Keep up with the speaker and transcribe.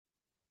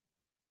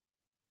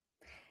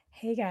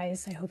Hey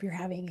guys, I hope you're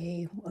having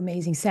a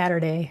amazing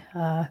Saturday.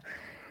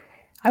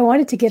 I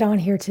wanted to get on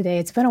here today.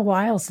 It's been a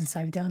while since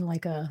I've done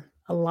like a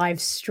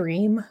live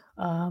stream.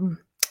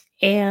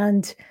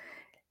 And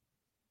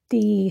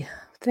the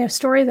the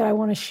story that I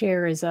want to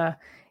share is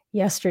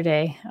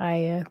yesterday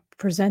I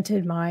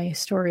presented my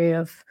story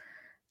of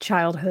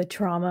childhood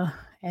trauma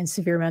and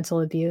severe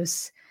mental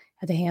abuse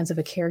at the hands of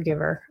a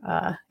caregiver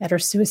at our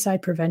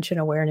suicide prevention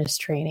awareness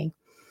training.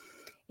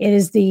 It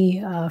is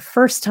the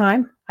first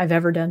time I've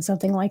ever done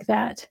something like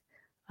that.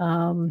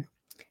 Um,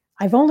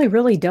 I've only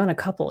really done a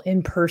couple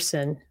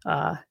in-person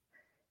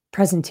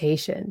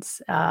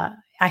presentations.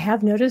 I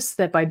have noticed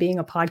that by being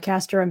a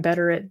podcaster, I'm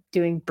better at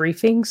doing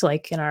briefings,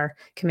 like in our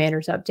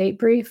commander's update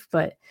brief.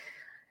 But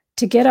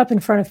to get up in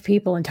front of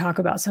people and talk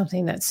about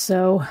something that's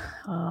so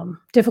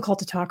difficult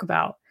to talk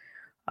about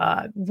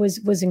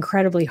was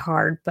incredibly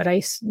hard. But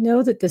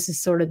know that this is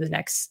sort of the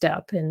next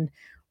step in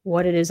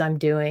what it is I'm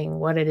doing,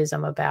 what it is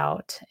I'm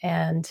about,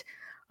 and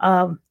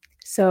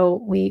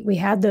so we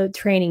had the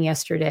training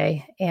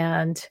yesterday,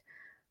 and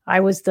I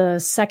was the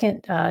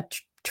second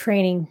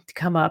training to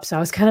come up. So I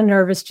was kind of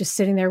nervous, just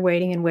sitting there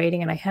waiting and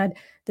waiting. And I had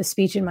the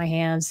speech in my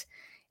hands.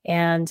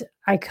 And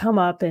I come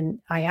up and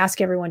I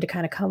ask everyone to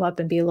kind of come up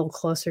and be a little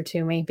closer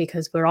to me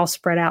because we're all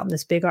spread out in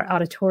this big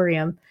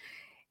auditorium.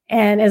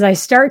 And as I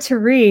start to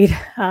read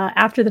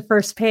after the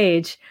first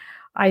page,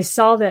 I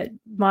saw that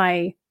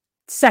my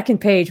second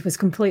page was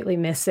completely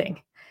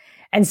missing.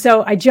 And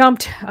so I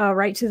jumped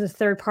right to the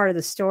third part of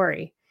the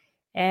story.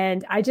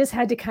 And I just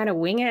had to kind of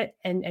wing it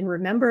and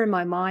remember in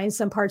my mind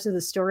some parts of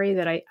the story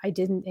that I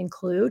didn't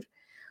include.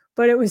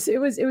 But it was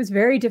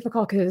very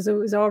difficult because it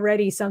was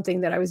already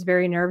something that I was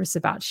very nervous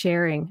about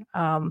sharing.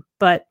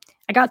 But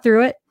I got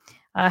through it.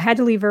 I had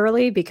to leave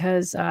early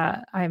because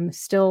I'm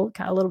still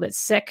kind of a little bit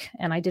sick,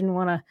 and I didn't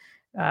want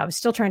to. I was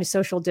still trying to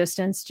social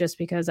distance just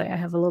because I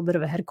have a little bit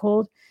of a head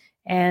cold,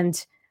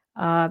 and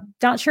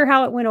not sure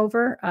how it went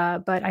over,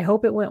 but I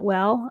hope it went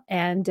well.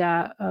 And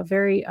a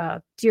very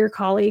dear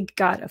colleague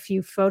got a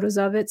few photos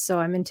of it. So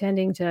I'm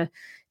intending to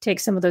take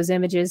some of those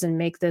images and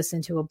make this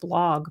into a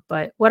blog.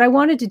 But what I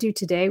wanted to do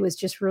today was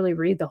just really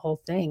read the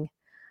whole thing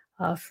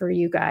for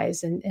you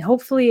guys. And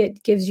hopefully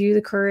it gives you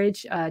the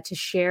courage to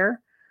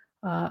share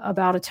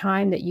about a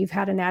time that you've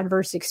had an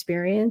adverse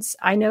experience.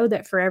 I know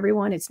that for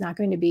everyone, it's not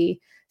going to be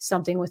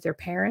something with their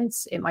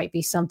parents. It might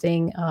be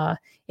something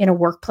in a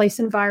workplace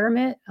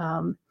environment.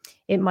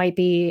 It might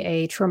be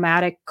a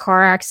traumatic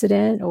car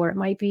accident, or it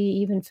might be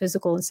even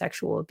physical and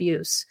sexual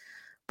abuse.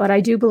 But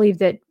I do believe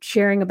that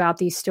sharing about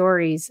these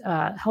stories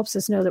helps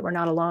us know that we're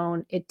not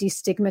alone. It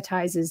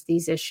destigmatizes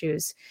these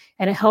issues,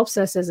 and it helps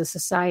us as a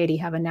society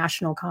have a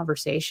national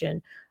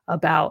conversation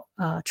about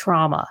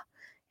trauma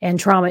and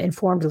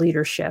trauma-informed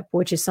leadership,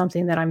 which is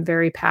something that I'm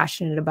very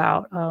passionate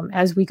about.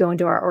 As we go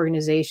into our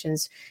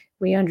organizations,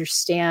 we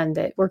understand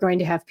that we're going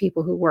to have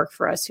people who work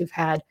for us who've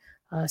had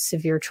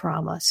severe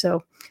trauma.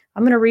 So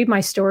I'm going to read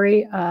my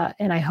story,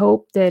 and I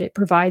hope that it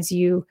provides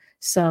you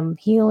some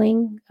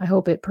healing. I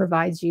hope it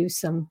provides you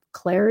some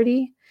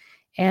clarity.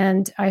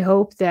 And I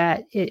hope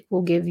that it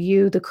will give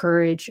you the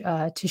courage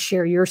to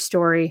share your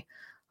story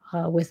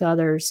with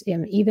others,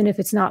 and even if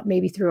it's not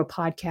maybe through a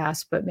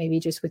podcast, but maybe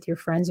just with your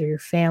friends or your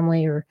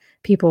family or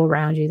people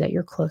around you that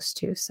you're close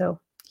to. So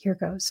here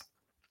goes.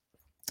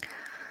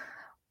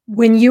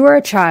 When you are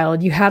a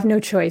child, you have no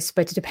choice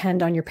but to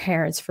depend on your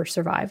parents for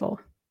survival.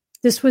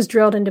 This was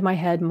drilled into my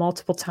head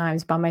multiple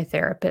times by my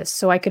therapist,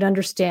 so I could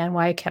understand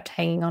why I kept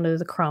hanging onto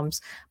the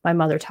crumbs my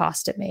mother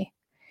tossed at me.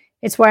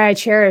 It's why I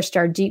cherished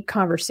our deep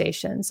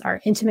conversations,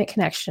 our intimate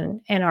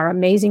connection, and our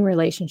amazing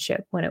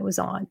relationship when it was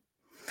on.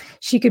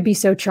 She could be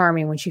so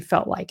charming when she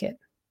felt like it.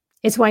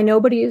 It's why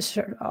nobody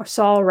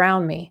saw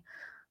around me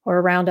or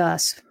around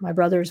us, my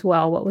brother as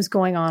well, what was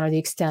going on or the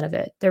extent of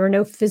it. There were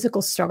no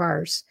physical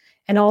scars,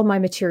 and all my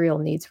material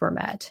needs were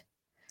met.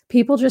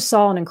 People just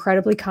saw an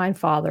incredibly kind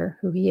father,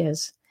 who he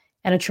is,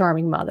 and a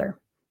charming mother.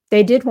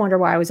 They did wonder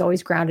why I was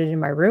always grounded in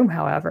my room,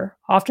 however,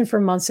 often for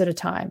months at a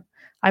time.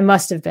 I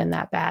must have been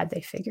that bad,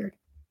 they figured.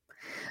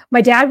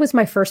 My dad was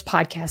my first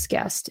podcast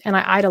guest, and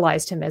I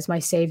idolized him as my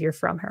savior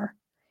from her.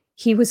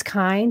 He was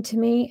kind to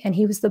me, and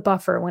he was the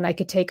buffer when I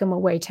could take him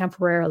away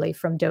temporarily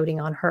from doting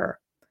on her.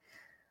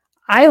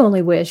 I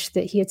only wish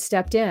that he had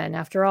stepped in.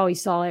 After all, he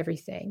saw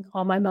everything,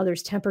 all my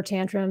mother's temper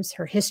tantrums,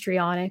 her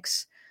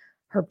histrionics,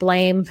 her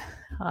blame.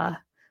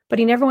 But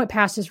he never went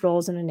past his role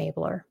as an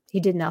enabler. He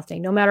did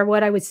nothing, no matter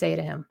what I would say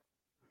to him.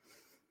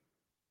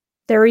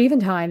 There were even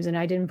times, and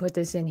I didn't put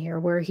this in here,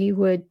 where he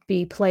would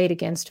be played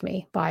against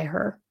me by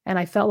her. And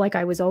I felt like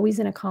I was always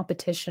in a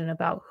competition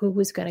about who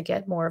was going to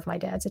get more of my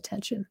dad's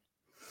attention.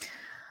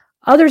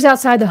 Others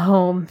outside the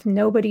home,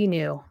 nobody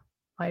knew.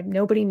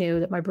 Nobody knew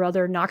that my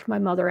brother knocked my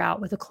mother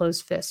out with a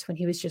closed fist when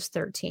he was just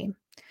 13.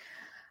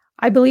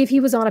 I believe he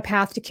was on a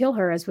path to kill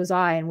her, as was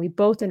I, and we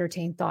both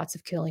entertained thoughts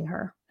of killing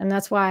her. And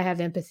that's why I have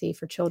empathy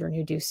for children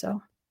who do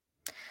so.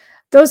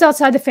 Those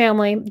outside the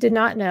family did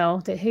not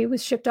know that he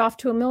was shipped off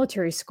to a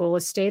military school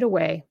and stayed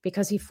away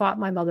because he fought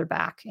my mother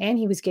back, and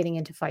he was getting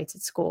into fights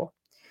at school.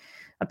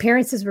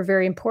 Appearances were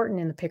very important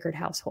in the Pickard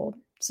household,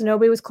 so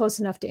nobody was close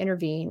enough to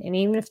intervene. And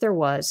even if there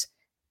was,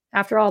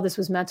 after all, this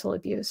was mental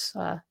abuse,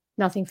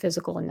 nothing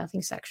physical and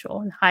nothing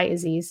sexual. And hi,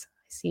 Aziz.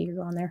 I see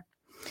you on there.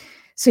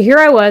 So here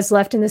I was,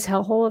 left in this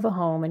hellhole of a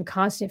home in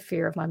constant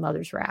fear of my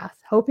mother's wrath,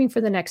 hoping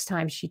for the next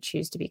time she'd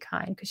choose to be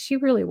kind, because she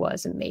really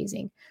was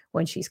amazing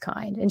when she's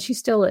kind, and she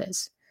still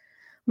is.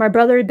 My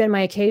brother had been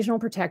my occasional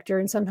protector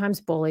and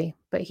sometimes bully,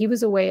 but he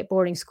was away at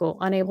boarding school,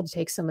 unable to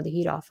take some of the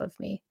heat off of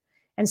me.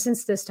 And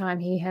since this time,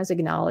 he has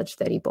acknowledged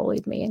that he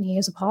bullied me, and he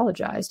has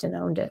apologized and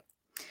owned it.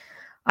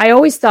 I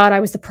always thought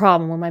I was the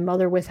problem when my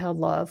mother withheld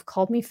love,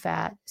 called me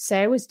fat,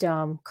 say I was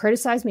dumb,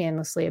 criticized me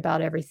endlessly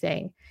about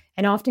everything,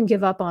 and often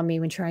give up on me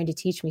when trying to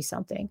teach me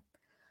something.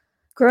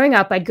 Growing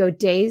up, I'd go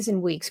days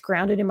and weeks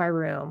grounded in my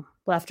room,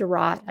 left to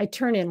rot. I'd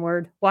turn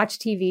inward, watch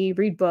TV,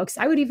 read books.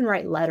 I would even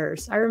write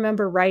letters. I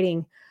remember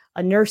writing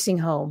a nursing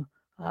home,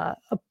 a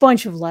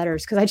bunch of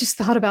letters, because I just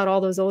thought about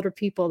all those older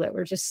people that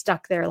were just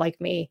stuck there like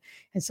me.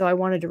 And so I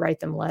wanted to write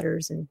them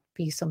letters and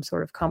be some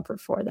sort of comfort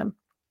for them.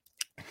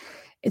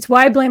 It's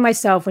why I blame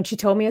myself when she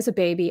told me as a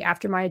baby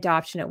after my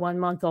adoption at 1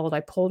 month old, I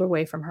pulled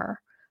away from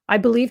her. I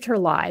believed her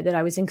lie that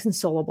I was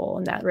inconsolable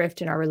and that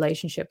rift in our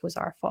relationship was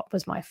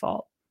my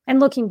fault.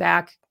 And looking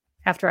back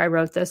after I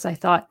wrote this, I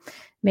thought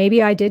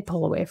maybe I did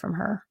pull away from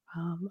her.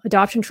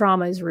 Adoption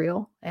trauma is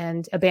real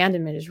and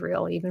abandonment is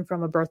real, even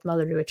from a birth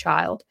mother to a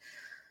child.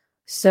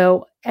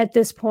 So at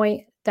this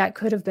point, that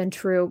could have been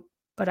true,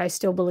 but I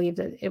still believe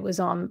that it was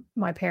on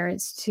my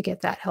parents to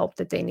get that help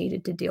that they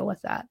needed to deal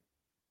with that.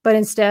 But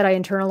instead, I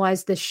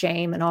internalized this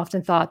shame and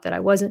often thought that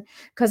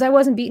because I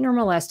wasn't beaten or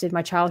molested,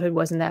 my childhood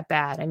wasn't that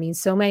bad. I mean,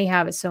 so many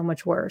have it so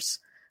much worse.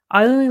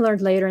 I only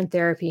learned later in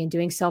therapy and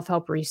doing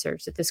self-help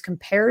research that this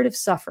comparative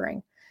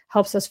suffering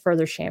helps us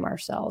further shame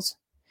ourselves.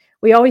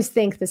 We always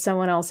think that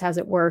someone else has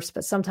it worse,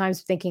 but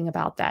sometimes thinking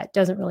about that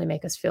doesn't really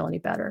make us feel any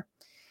better.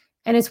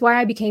 And it's why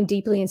I became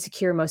deeply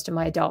insecure most of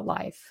my adult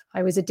life.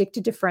 I was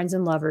addicted to friends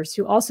and lovers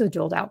who also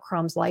doled out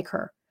crumbs like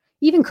her,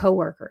 even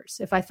coworkers.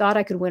 If I thought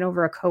I could win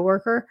over a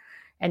coworker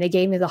and they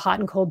gave me the hot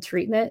and cold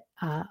treatment,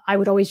 I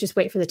would always just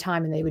wait for the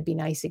time and they would be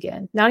nice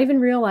again, not even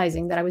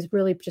realizing that I was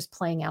really just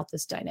playing out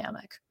this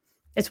dynamic.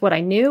 It's what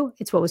I knew,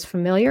 it's what was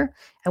familiar,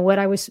 and what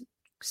I was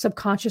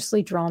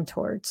subconsciously drawn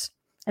towards.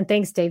 And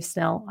thanks, Dave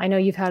Snell. I know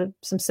you've had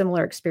some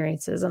similar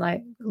experiences, and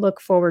I look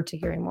forward to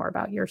hearing more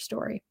about your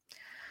story.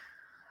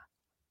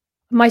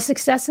 My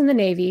success in the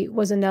Navy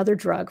was another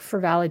drug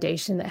for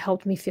validation that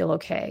helped me feel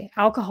okay.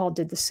 Alcohol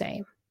did the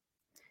same.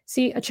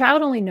 See, a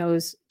child only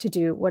knows to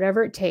do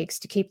whatever it takes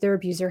to keep their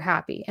abuser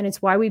happy, and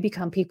it's why we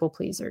become people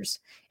pleasers.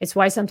 It's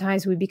why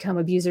sometimes we become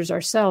abusers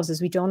ourselves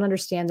as we don't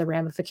understand the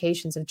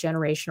ramifications of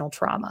generational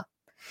trauma.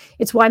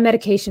 It's why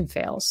medication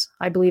fails.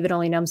 I believe it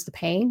only numbs the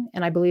pain,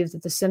 and I believe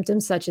that the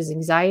symptoms such as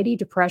anxiety,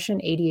 depression,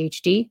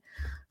 ADHD,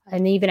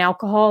 and even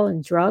alcohol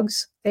and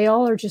drugs, they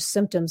all are just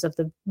symptoms of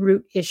the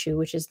root issue,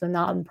 which is the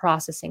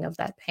non-processing of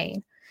that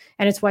pain.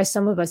 And it's why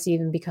some of us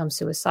even become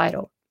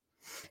suicidal.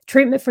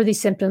 Treatment for these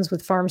symptoms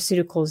with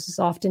pharmaceuticals is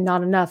often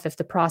not enough if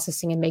the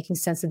processing and making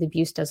sense of the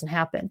abuse doesn't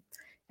happen.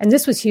 And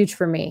this was huge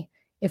for me.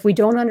 If we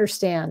don't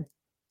understand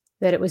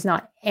that it was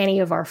not any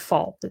of our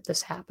fault that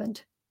this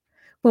happened,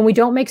 when we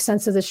don't make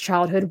sense of this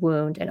childhood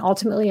wound and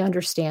ultimately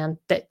understand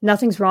that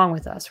nothing's wrong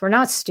with us, we're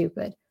not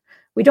stupid,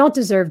 we don't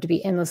deserve to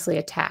be endlessly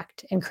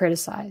attacked and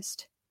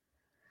criticized.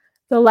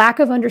 The lack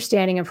of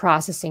understanding and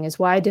processing is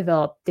why I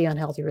developed the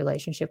unhealthy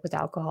relationship with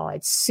alcohol.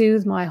 I'd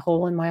soothe my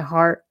hole in my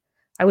heart.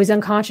 I was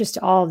unconscious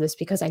to all of this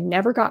because I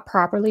never got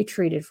properly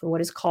treated for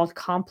what is called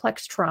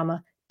complex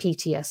trauma,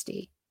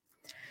 PTSD.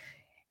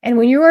 And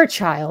when you are a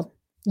child,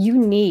 you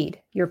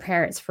need your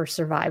parents for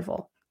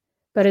survival.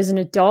 But as an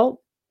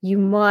adult, you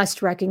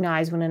must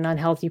recognize when an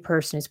unhealthy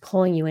person is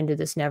pulling you into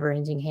this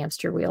never-ending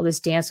hamster wheel,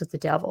 this dance with the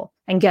devil.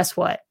 And guess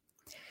what?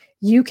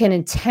 You can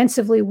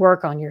intensively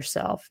work on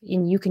yourself,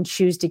 and you can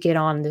choose to get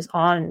on this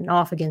on and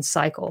off again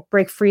cycle,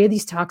 break free of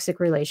these toxic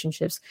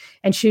relationships,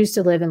 and choose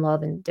to live and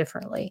love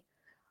differently.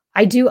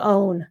 I do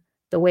own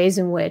the ways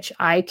in which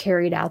I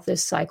carried out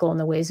this cycle and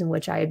the ways in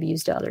which I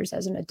abused others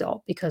as an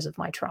adult because of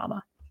my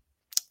trauma.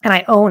 And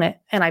I own it,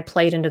 and I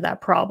played into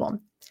that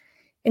problem.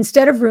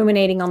 Instead of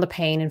ruminating on the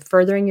pain and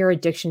furthering your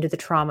addiction to the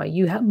trauma,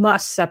 you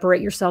must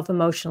separate yourself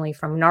emotionally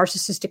from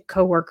narcissistic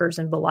coworkers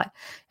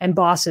and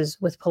bosses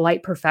with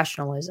polite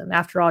professionalism.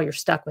 After all, you're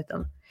stuck with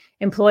them.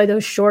 Employ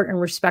those short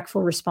and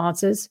respectful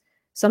responses.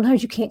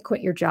 Sometimes you can't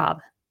quit your job.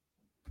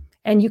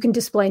 And you can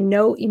display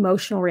no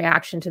emotional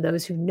reaction to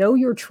those who know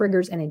your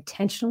triggers and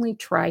intentionally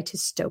try to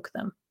stoke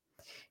them.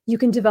 You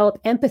can develop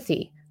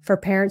empathy for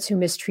parents who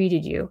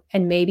mistreated you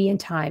and maybe in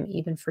time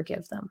even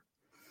forgive them.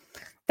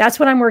 That's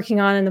what I'm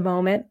working on in the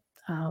moment.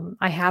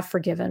 I have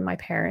forgiven my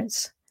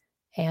parents,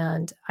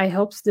 and I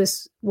hope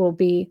this will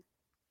be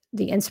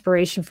the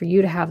inspiration for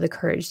you to have the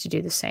courage to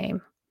do the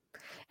same.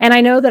 And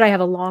I know that I have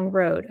a long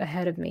road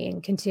ahead of me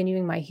in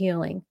continuing my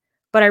healing,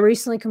 but I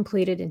recently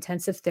completed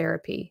intensive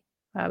therapy.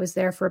 I was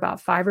there for about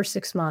 5 or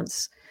 6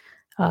 months.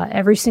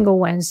 Every single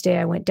Wednesday,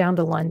 I went down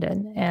to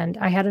London, and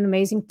I had an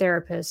amazing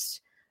therapist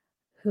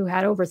who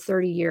had over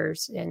 30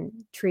 years in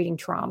treating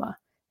trauma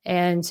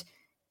and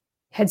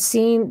had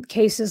seen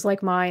cases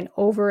like mine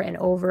over and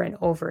over and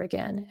over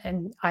again.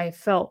 And I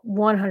felt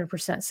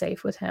 100%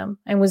 safe with him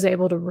and was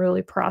able to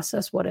really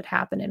process what had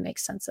happened and make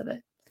sense of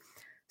it.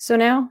 So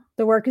now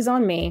the work is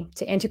on me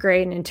to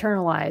integrate and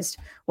internalize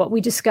what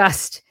we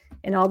discussed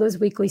in all those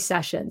weekly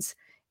sessions.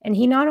 And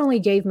he not only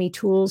gave me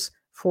tools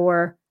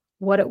for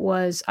what it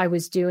was I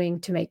was doing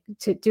to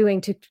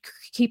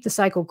keep the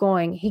cycle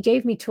going, he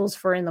gave me tools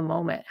for in the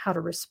moment how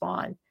to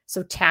respond.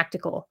 So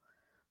tactical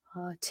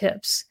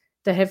tips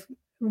that have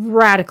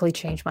radically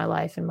changed my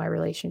life and my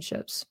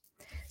relationships.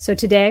 So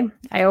today,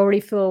 I already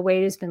feel a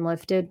weight has been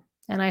lifted,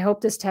 and I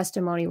hope this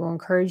testimony will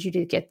encourage you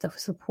to get the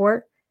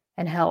support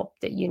and help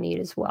that you need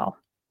as well.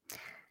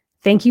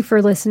 Thank you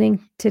for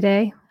listening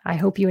today. I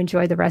hope you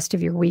enjoy the rest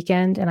of your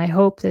weekend, and I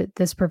hope that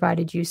this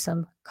provided you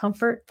some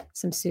comfort,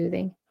 some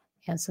soothing,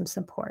 and some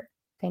support.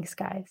 Thanks,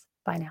 guys.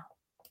 Bye now.